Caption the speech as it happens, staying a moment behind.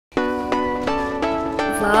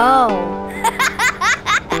flow.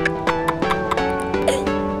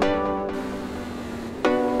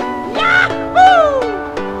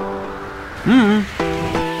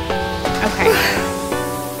 Okay.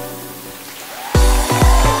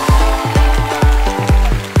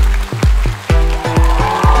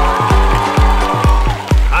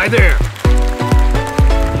 Hi there.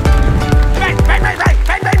 Bang, bang, bang, bang,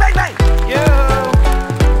 bang, bang, bang, bang. Yo.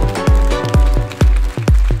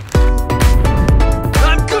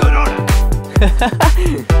 I'm good, aren't I?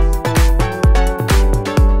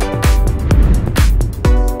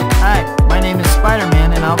 Hi, my name is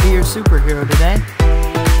Spider-Man, and I'll be your superhero today.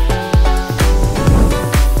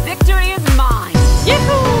 Victory is mine.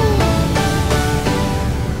 Yahoo!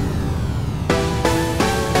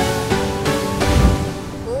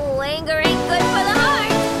 Ooh, anger ain't good for the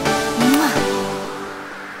heart.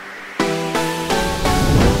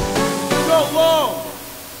 Go long.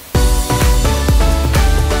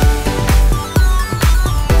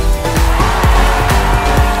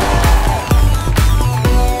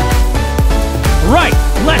 Right,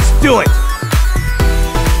 let's do it.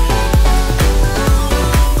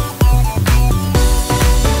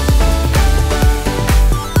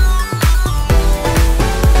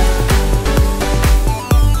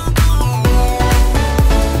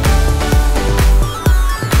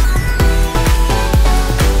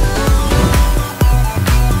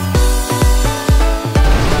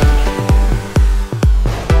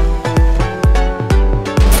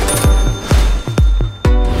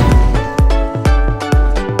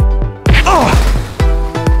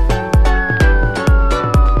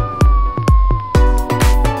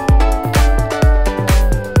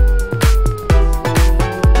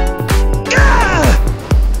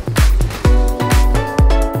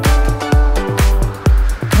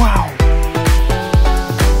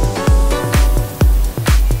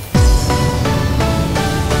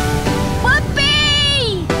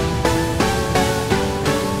 Whoopee!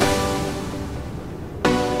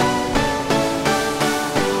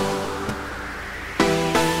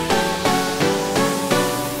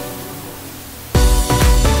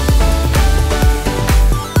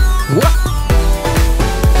 What?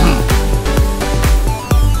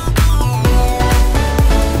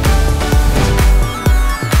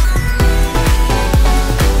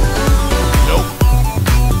 Nope.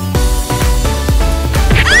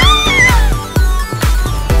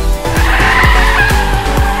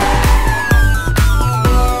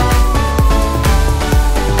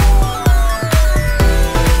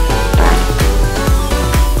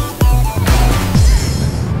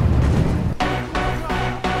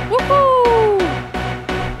 Woohoo!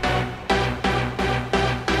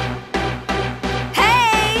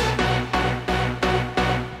 Hey!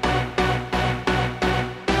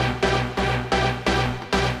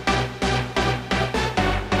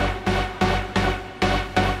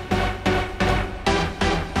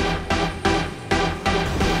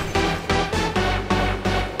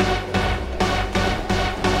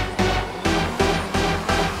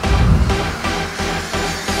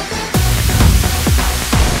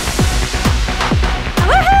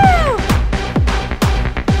 Woohoo!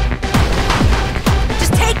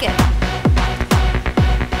 Just take it.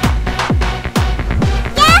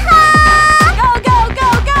 Yahoo! Go, go, go,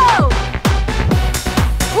 go!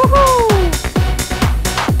 Woohoo!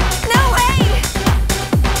 No way!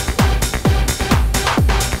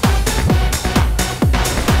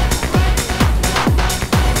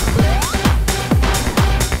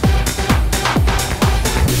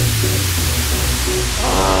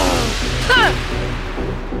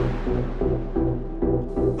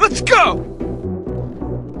 Let's go.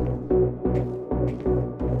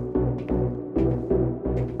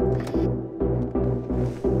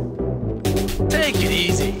 Take it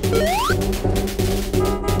easy.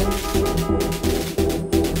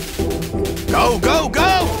 Go, go,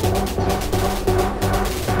 go!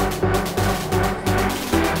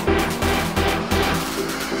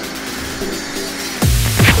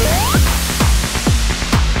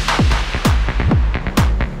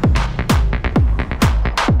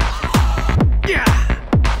 Yeah!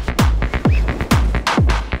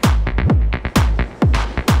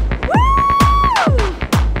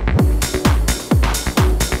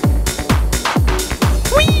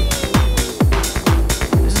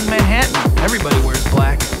 This is Manhattan. Everybody wears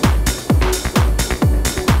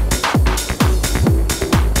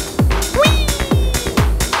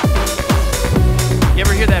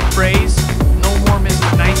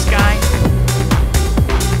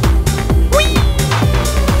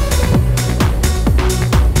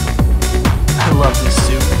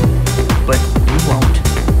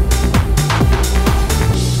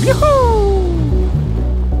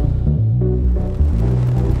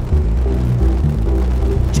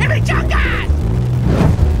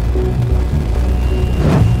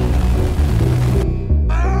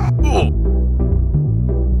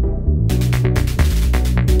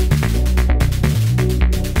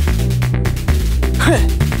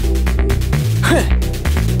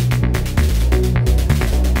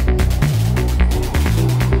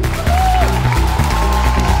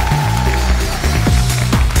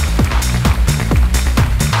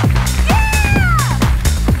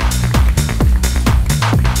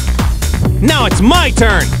It's my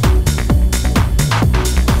turn!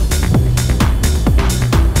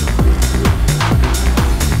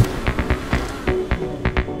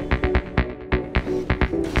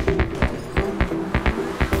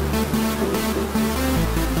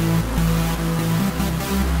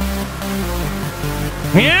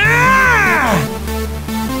 Yeah!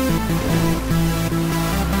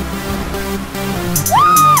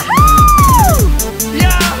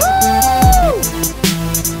 Yahoo!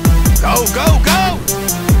 Go, go, go!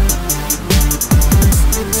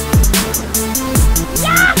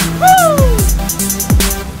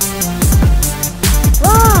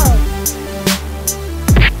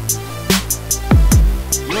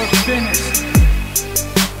 You're finished.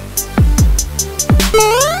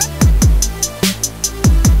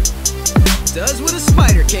 Does what a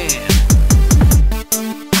spider can.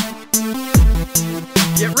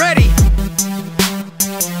 Get ready!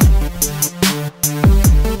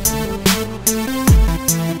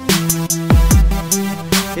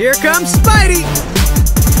 Here comes Spidey!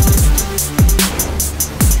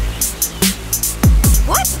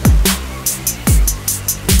 What?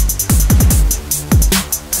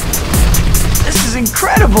 This is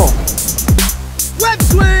incredible. Web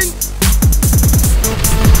swing!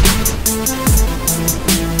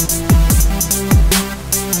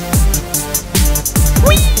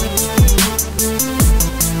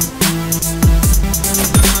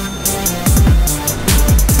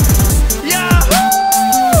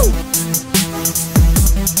 Yahoo!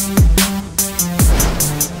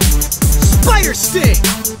 Spider sting!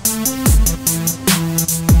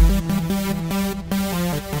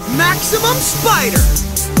 Maximum spider!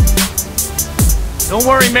 Don't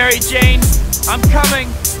worry, Mary Jane. I'm coming.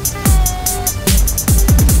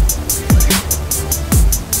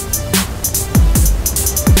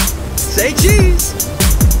 Say cheese!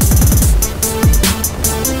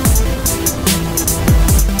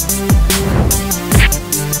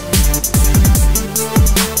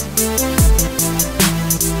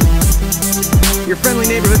 Your friendly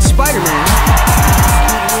neighborhood Spider-Man.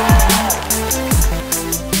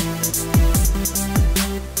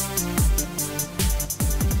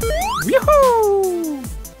 Yoo-hoo!